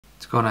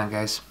What's going on,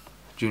 guys?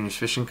 Junior's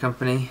Fishing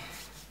Company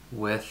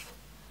with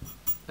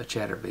a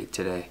chatterbait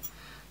today.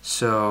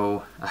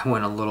 So I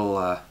went a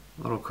little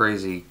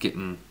crazy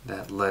getting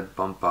that lead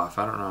bump off.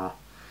 I don't know.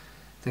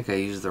 I think I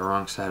used the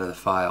wrong side of the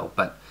file,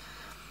 but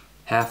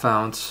 1/2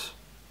 ounce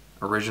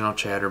original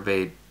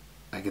chatterbait.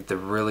 I get the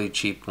really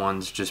cheap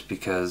ones just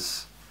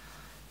because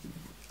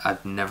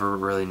I've never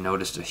really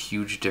noticed a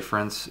huge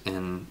difference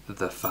in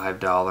the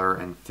 $5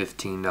 and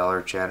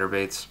 $15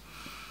 chatterbaits.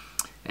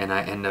 And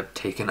I end up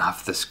taking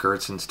off the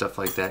skirts and stuff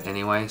like that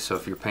anyway. So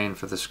if you're paying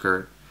for the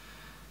skirt,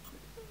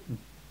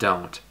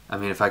 don't. I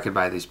mean, if I could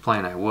buy these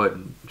plain, I would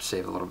and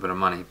save a little bit of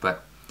money.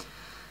 But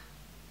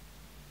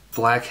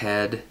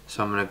blackhead,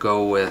 so I'm going to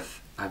go with,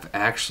 I've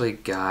actually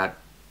got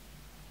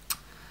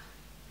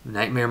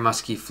Nightmare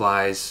Musky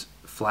Flies,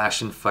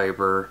 Flash and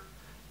Fiber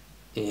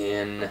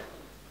in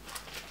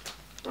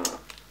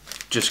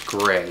just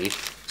gray.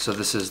 So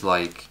this is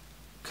like,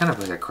 kind of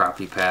like a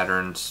crappie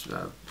pattern,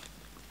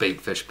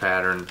 Baitfish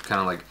pattern,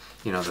 kind of like,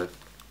 you know, the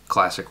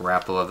classic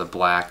Rapala, the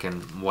black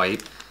and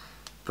white,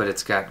 but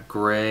it's got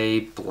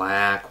gray,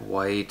 black,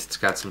 white, it's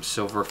got some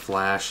silver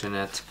flash in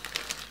it,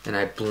 and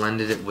I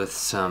blended it with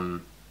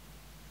some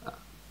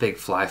big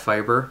fly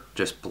fiber,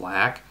 just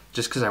black,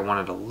 just because I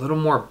wanted a little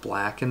more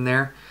black in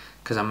there,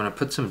 because I'm going to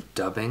put some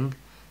dubbing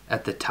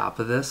at the top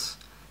of this,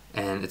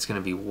 and it's going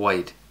to be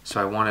white,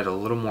 so I wanted a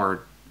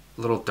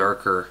little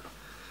darker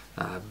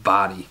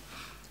body.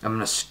 I'm going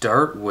to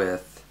start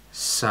with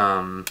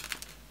some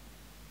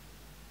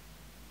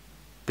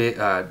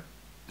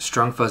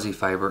strung fuzzy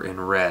fiber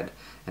in red,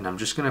 and I'm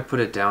just going to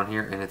put it down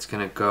here, and it's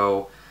going to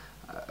go,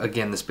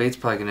 again, this bait's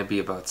probably going to be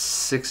about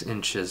 6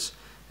 inches,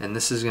 and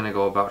this is going to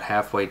go about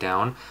halfway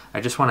down. I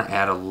just want to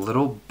add a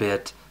little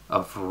bit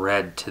of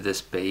red to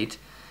this bait,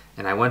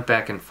 and I went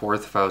back and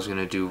forth if I was going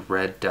to do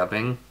red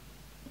dubbing,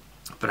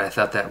 but I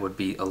thought that would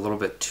be a little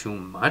bit too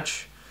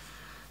much.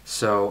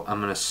 So I'm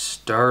going to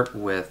start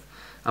with,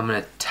 I'm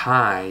going to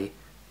tie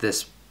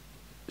this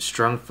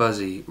strung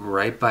fuzzy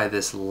right by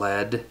this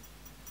lead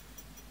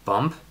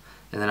bump,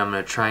 and then I'm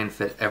going to try and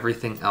fit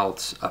everything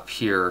else up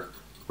here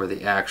where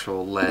the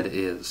actual lead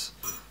is.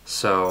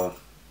 So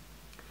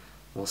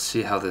we'll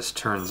see how this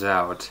turns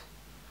out.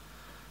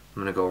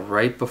 I'm going to go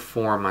right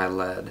before my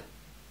lead,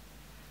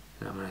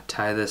 and I'm going to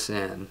tie this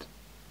in.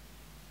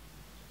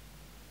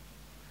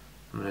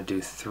 I'm going to do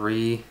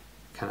 3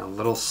 kind of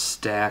little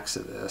stacks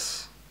of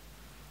this,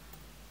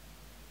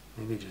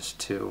 maybe just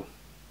 2.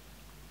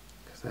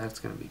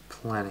 That's going to be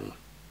plenty.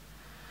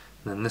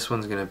 And then this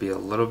one's going to be a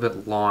little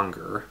bit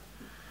longer,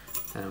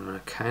 and I'm going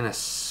to kind of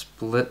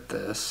split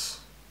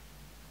this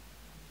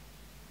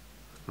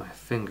with my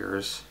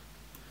fingers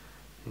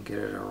and get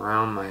it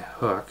around my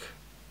hook,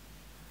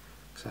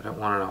 because I don't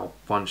want it all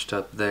bunched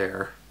up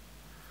there.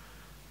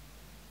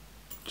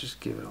 Just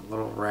give it a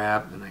little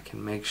wrap, and I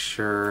can make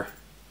sure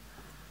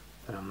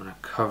that I'm going to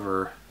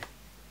cover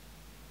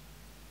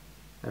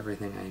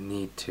everything I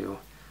need to.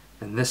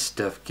 And this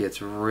stuff gets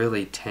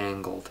really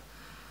tangled.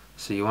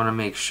 So you want to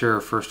make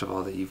sure, first of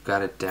all, that you've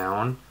got it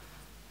down,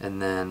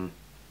 and then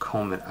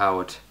comb it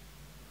out,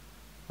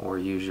 or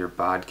use your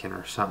bodkin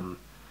or something,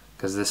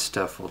 because this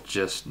stuff will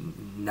just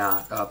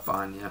knot up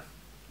on you.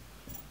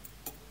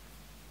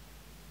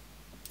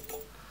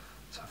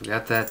 So I've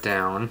got that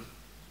down.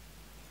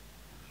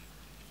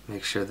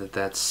 Make sure that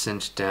that's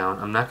cinched down.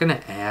 I'm not going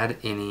to add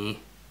any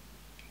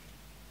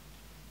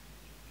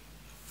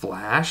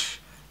flash,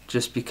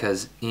 just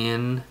because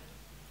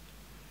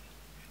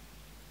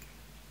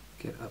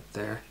get up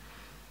there,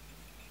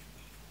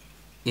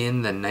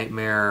 in the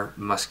Nightmare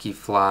Musky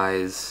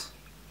Flies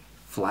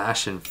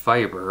Flash and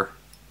Fiber,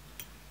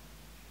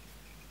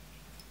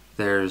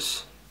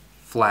 there's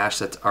flash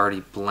that's already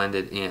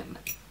blended in.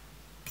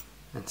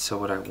 And so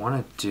what I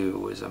want to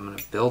do is I'm going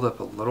to build up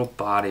a little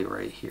body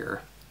right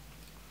here,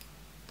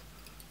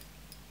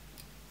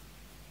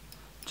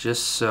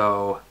 just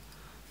so,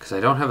 because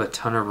I don't have a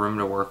ton of room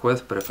to work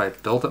with, but if I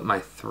build up my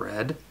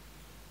thread,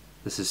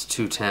 this is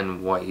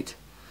 210 white,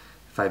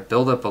 if I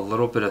build up a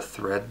little bit of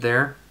thread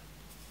there,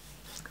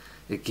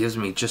 it gives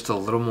me just a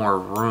little more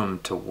room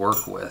to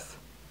work with.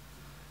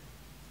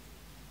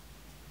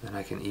 Then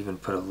I can even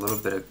put a little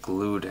bit of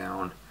glue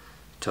down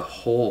to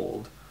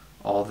hold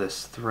all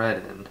this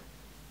thread in.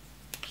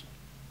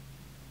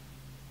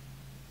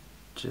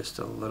 Just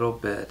a little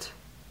bit.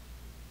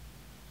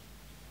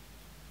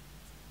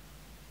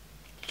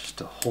 Just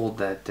to hold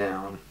that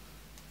down.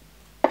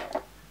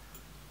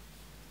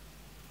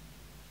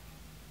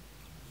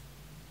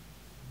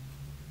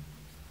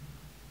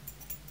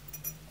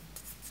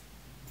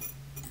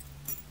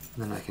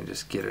 Then I can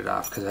just get it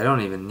off, because I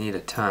don't even need a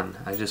ton.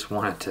 I just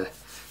want it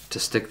to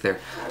stick there.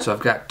 So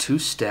I've got 2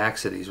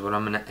 stacks of these. What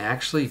I'm going to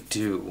actually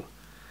do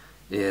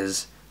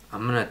is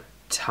I'm going to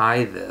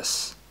tie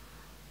this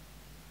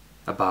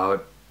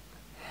about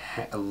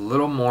a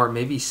little more,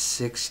 maybe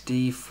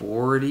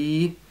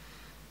 60-40.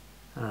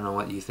 I don't know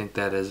what you think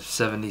that is,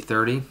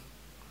 70-30.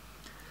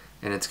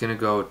 And it's going to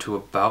go to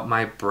about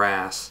my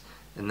brass,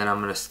 and then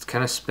I'm going to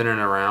kind of spin it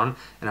around,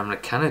 and I'm going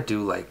to kind of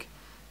do like,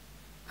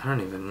 I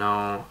don't even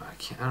know, I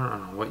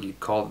don't know what you'd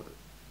call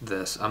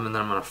this. Then I'm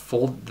going to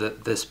fold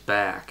this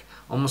back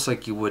almost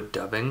like you would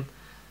dubbing,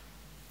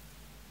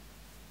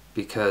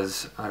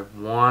 because I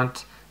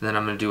want, then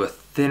I'm going to do a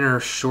thinner,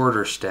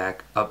 shorter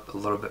stack up a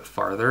little bit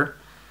farther,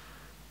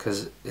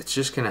 because it's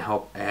just going to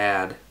help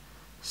add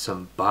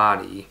some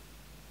body,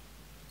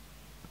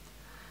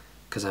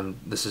 because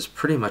this is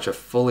pretty much a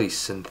fully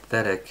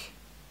synthetic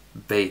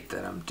bait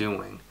that I'm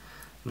doing.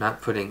 I'm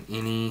not putting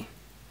any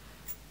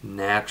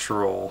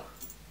natural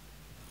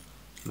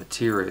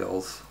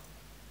materials,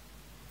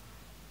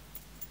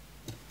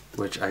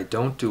 which I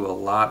don't do a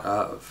lot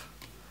of.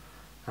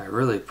 I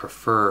really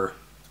prefer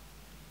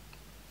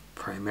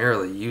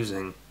primarily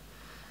using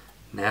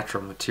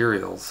natural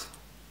materials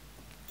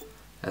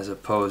as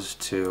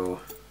opposed to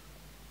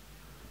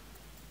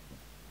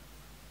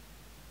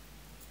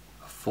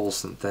a full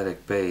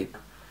synthetic bait.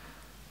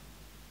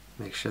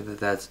 Make sure that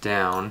that's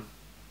down.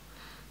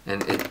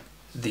 And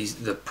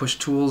the push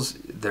tools,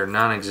 they're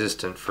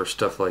non-existent for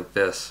stuff like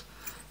this,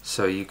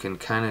 so you can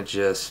kind of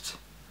just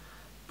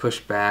push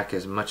back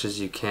as much as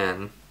you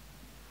can,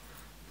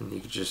 and you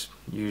can just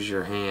use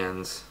your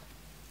hands.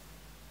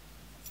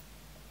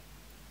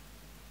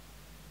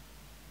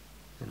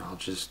 And I'll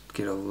just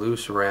get a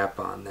loose wrap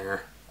on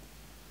there.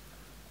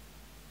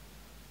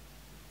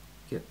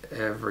 Get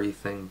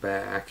everything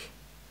back.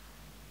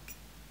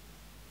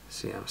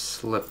 See, I'm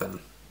slipping.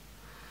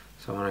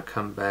 So I want to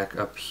come back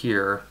up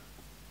here.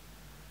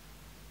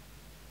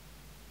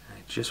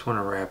 I just want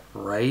to wrap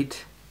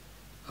right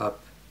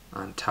up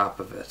on top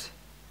of it.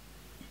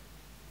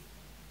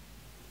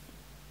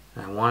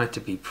 And I want it to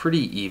be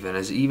pretty even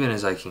as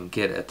I can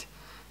get it.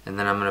 And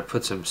then I'm going to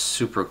put some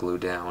super glue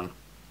down,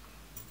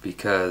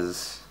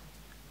 because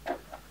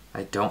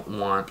I don't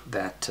want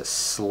that to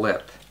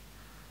slip.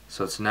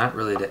 So it's not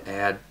really to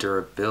add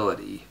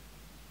durability.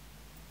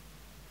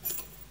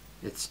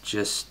 It's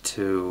just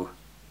to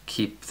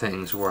keep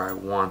things where I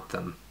want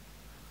them,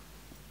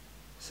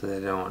 so they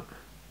don't,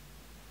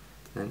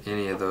 and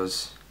any of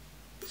those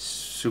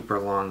super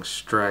long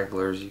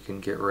stragglers you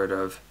can get rid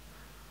of.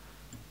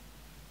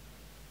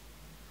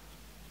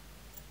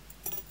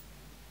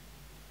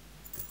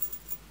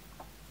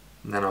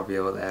 And then I'll be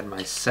able to add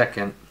my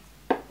second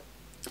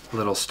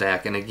little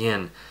stack. And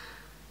again,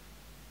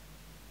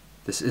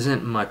 this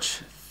isn't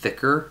much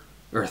thicker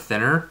or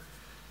thinner,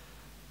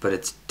 but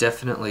it's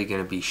definitely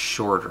going to be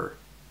shorter.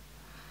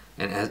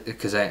 And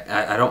because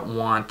I don't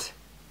want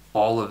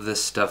all of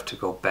this stuff to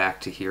go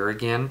back to here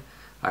again.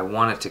 I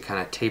want it to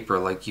kind of taper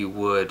like you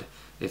would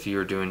if you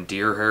were doing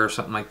deer hair or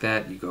something like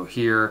that. You go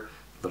here,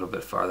 a little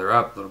bit farther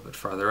up, a little bit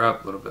farther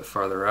up, a little bit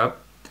farther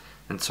up.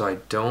 And so I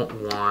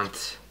don't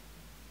want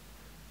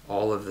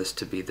all of this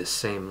to be the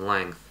same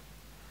length.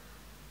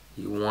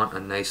 You want a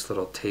nice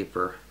little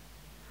taper,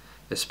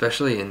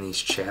 especially in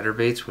these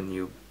chatterbaits. When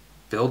you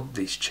build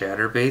these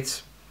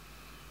chatterbaits,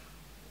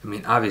 I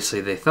mean,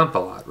 obviously they thump a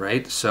lot,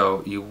 right?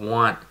 So you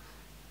want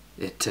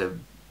it to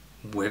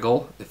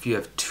wiggle. If you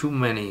have too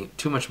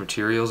much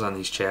materials on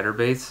these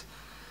chatterbaits,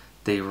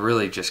 they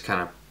really just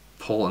kind of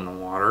pull in the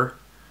water.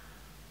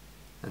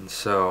 And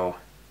so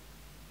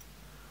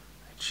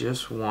I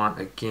just want,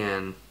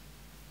 again,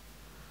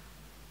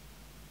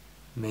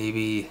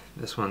 maybe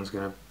this one's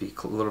going to be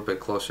a little bit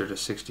closer to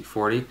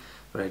 60-40,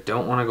 but I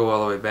don't want to go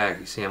all the way back.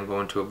 You see, I'm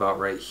going to about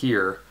right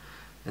here,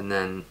 and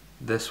then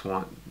this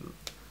one,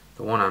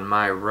 the one on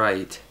my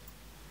right,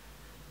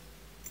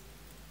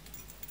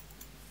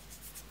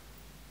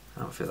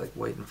 I don't feel like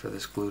waiting for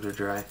this glue to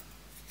dry.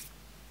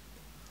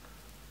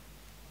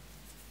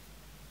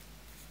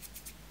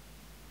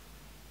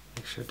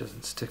 Make sure it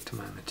doesn't stick to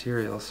my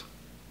materials.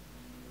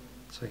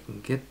 So I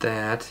can get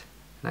that,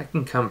 and I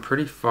can come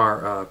pretty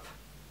far up.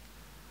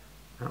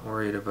 Not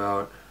worried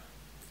about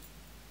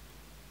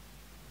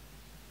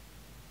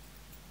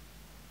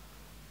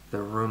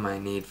the room I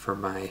need for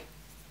my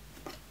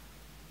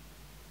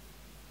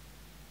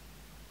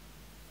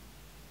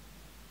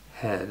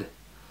head,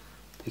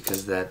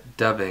 because that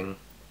dubbing,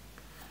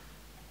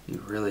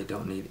 you really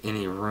don't need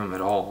any room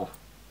at all.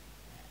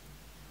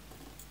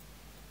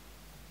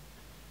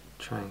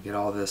 Try and get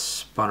all this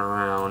spun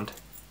around.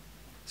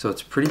 So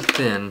it's pretty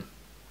thin,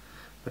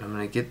 but I'm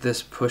going to get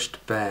this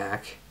pushed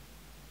back.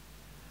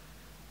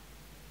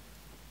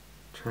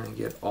 Try and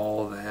get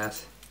all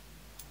that.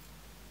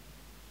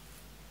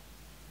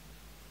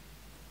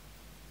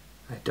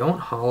 I don't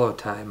hollow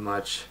tie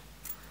much,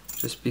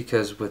 just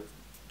because with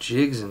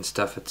jigs and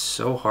stuff it's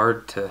so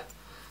hard to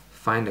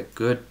find a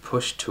good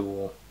push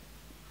tool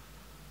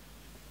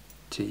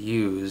to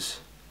use.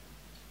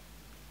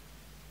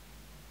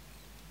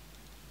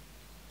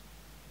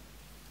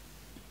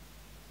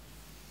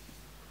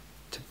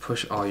 To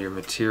push all your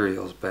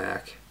materials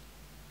back.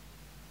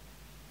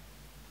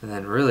 And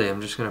then really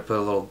I'm just going to put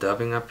a little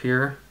dubbing up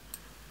here,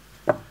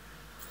 and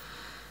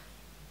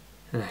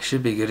I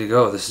should be good to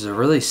go. This is a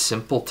really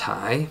simple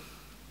tie,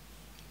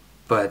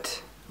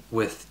 but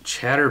with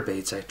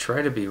chatterbaits I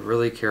try to be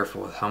really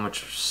careful with how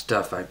much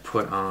stuff I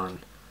put on.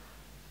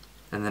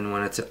 And then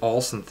when it's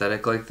all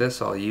synthetic like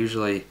this, I'll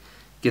usually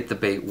get the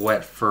bait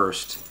wet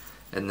first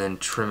and then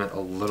trim it a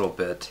little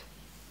bit.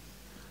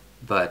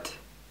 But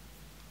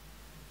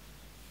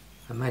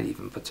I might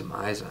even put some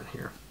eyes on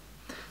here.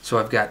 So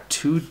I've got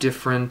two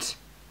different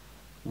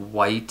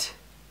white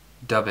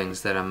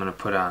dubbings that I'm going to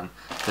put on.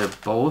 They're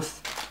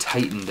both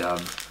Titan dub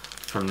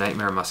from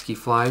Nightmare Musky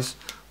Flies.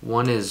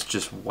 One is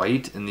just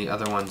white and the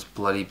other one's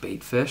Bloody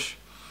Baitfish.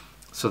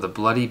 So the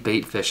Bloody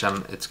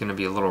Baitfish, it's going to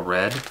be a little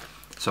red.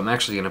 So I'm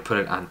actually going to put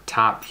it on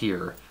top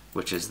here,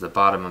 which is the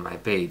bottom of my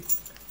bait.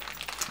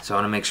 So I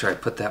want to make sure I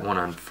put that one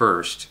on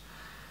first.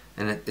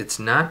 And it's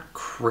not,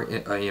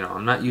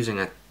 I'm not using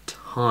a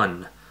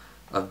ton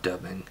of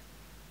dubbing.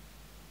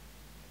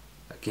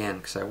 Again,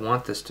 because I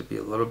want this to be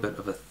a little bit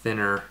of a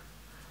thinner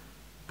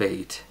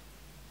bait.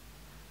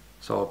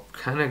 So I'll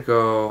kind of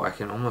go, I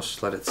can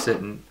almost let it sit,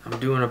 and I'm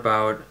doing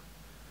about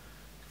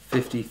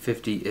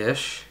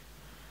 50-50-ish.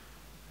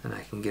 And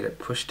I can get it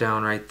pushed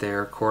down right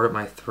there, cord up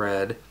my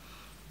thread,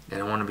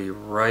 and I want to be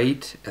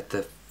right at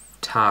the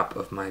top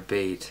of my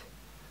bait.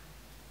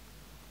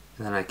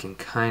 And then I can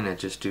kind of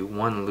just do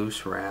one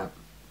loose wrap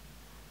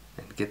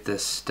and get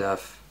this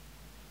stuff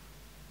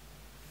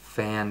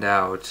fanned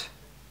out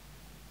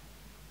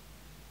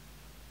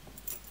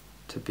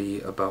to be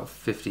about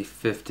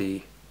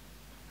 50-50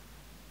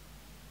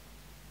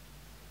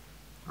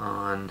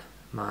 on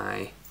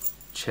my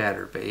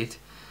chatterbait.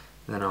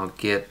 And then I'll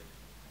get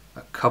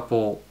a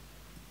couple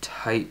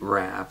tight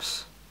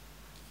wraps,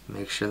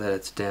 make sure that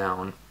it's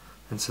down.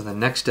 And so the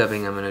next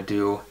dubbing I'm going to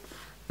do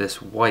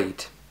this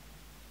white.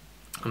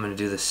 I'm going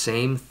to do the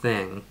same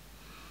thing.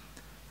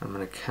 I'm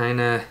going to kind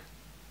of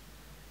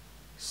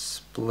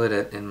split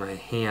it in my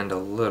hand a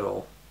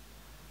little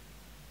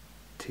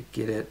to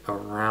get it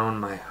around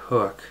my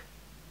hook.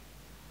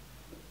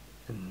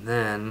 And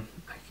then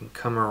I can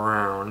come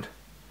around,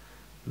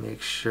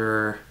 make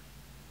sure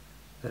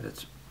that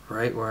it's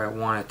right where I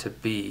want it to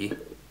be.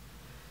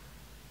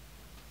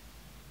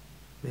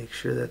 Make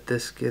sure that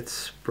this gets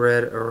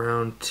spread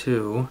around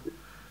too.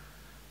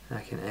 And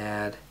I can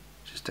add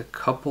just a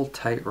couple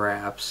tight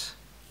wraps.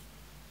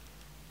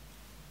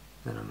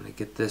 Then I'm going to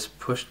get this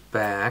pushed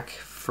back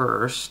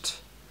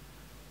first.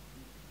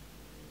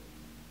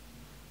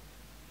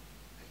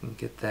 I can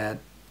get that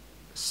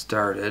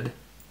started.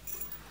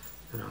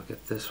 And I'll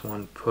get this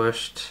one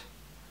pushed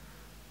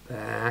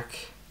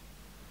back.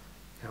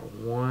 Got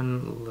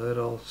one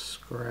little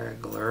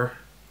scraggler.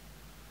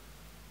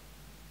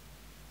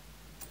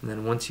 And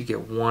then once you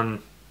get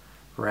one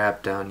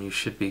wrap down, you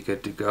should be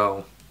good to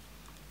go.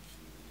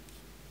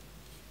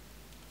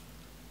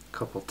 A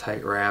couple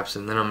tight wraps,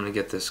 and then I'm going to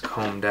get this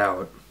combed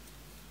out.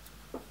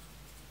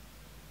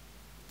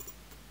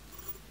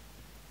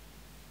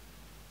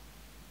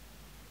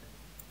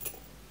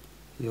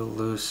 You'll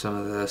lose some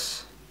of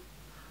this,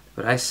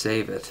 but I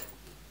save it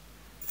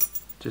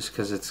just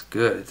because it's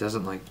good. It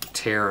doesn't like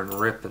tear and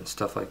rip and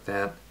stuff like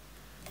that.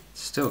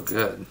 It's still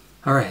good.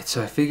 Alright,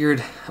 so I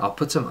figured I'll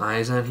put some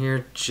eyes on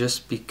here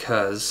just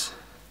because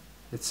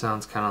it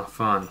sounds kind of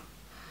fun.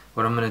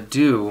 What I'm going to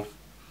do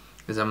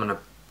is I'm going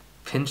to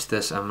pinch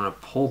this, I'm going to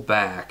pull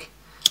back,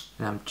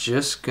 and I'm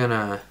just going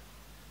to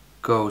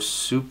go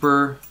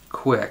super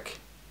quick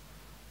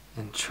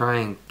and try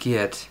and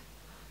get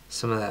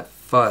some of that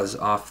fuzz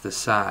off the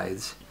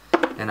sides.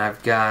 And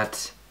I've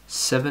got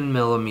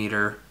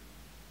 7mm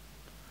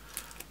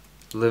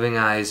Living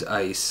Eyes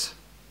ice.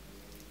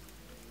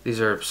 These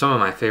are some of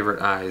my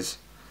favorite eyes.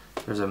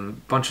 There's a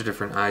bunch of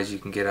different eyes you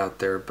can get out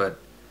there, but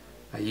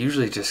I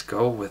usually just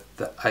go with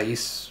the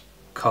ice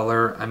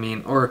color. I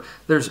mean, or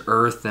there's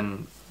earth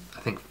and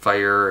I think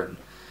fire and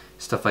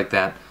stuff like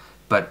that.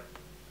 But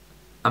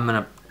I'm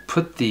going to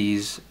put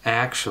these,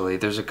 actually,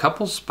 there's a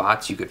couple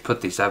spots you could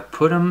put these. I've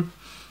put them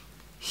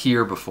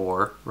here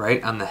before,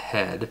 right on the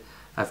head.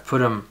 I've put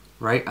them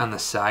right on the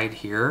side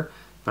here,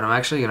 but I'm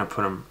actually going to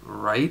put them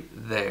right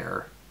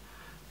there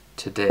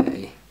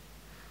today.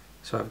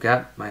 So I've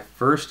got my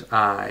first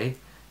eye,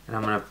 and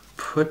I'm going to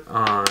put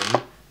on,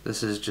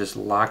 this is just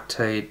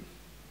Loctite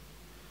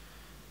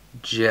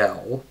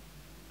gel.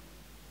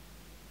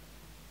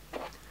 I'm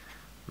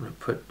going to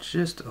put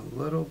just a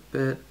little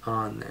bit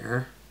on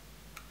there.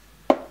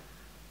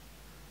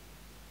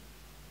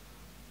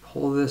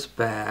 Pull this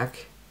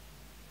back.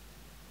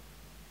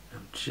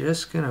 I'm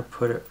just going to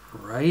put it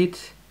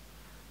right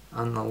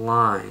on the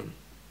line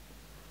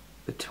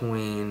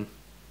between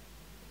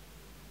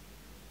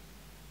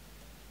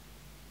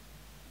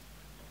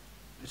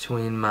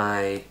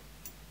my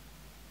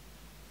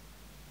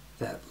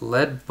that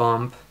lead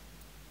bump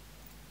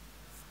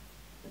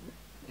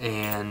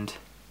and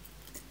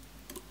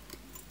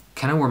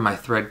kind of where my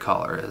thread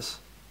collar is.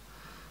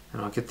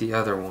 And I'll get the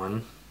other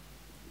one.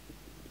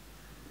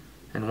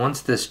 And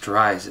once this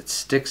dries, it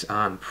sticks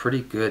on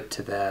pretty good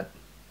to that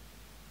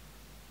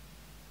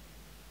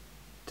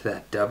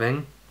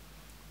dubbing.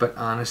 But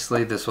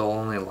honestly, this will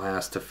only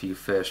last a few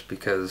fish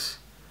because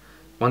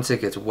once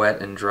it gets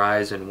wet and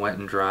dries and wet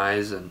and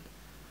dries, and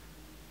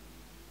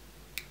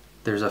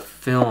there's a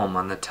film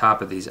on the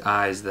top of these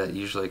eyes that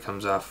usually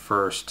comes off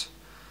first.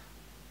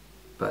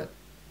 But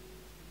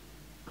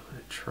I'm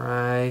going to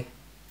try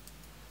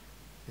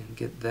and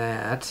get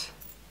that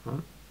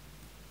in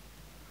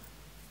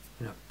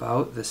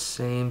about the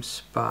same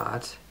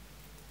spot.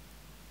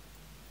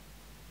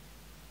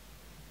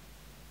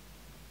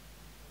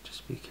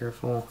 Just be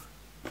careful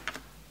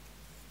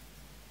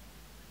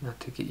not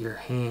to get your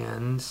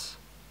hands.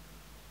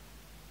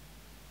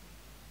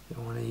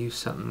 You want to use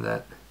something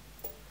that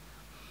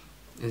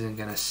isn't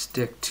going to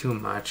stick too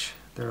much.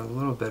 They're a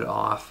little bit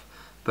off,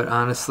 but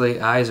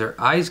honestly,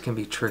 eyes can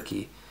be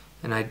tricky,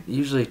 and I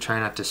usually try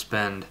not to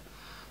spend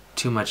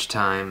too much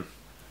time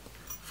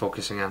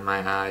focusing on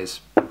my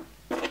eyes.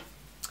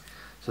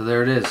 So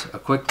there it is, a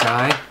quick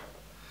tie,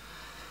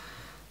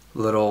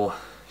 little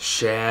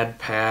shad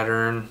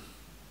pattern,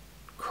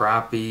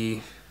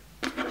 crappie,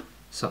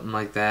 something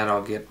like that.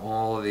 I'll get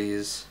all of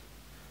these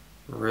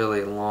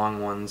really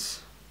long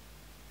ones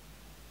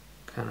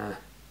kind of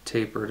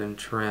tapered and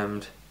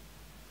trimmed,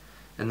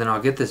 and then I'll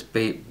get this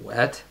bait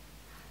wet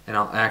and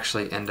I'll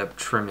actually end up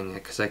trimming it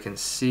because I can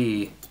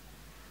see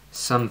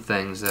some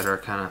things that are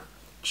kind of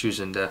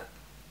choosing to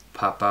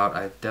pop out.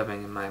 I'm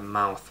dubbing in my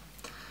mouth.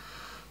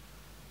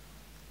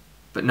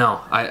 But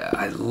no,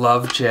 I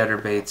love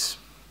chatterbaits,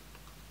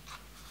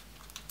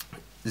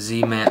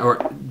 Z-man, or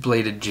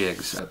bladed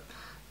jigs.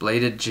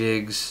 Bladed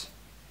jigs,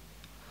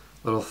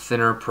 little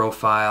thinner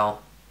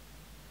profile,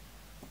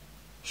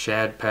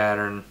 shad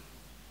pattern,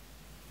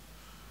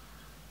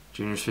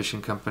 Junior's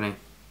Fishing Company,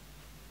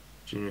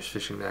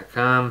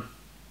 juniorsfishing.com.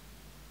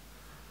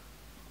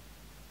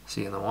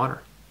 See you in the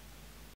water.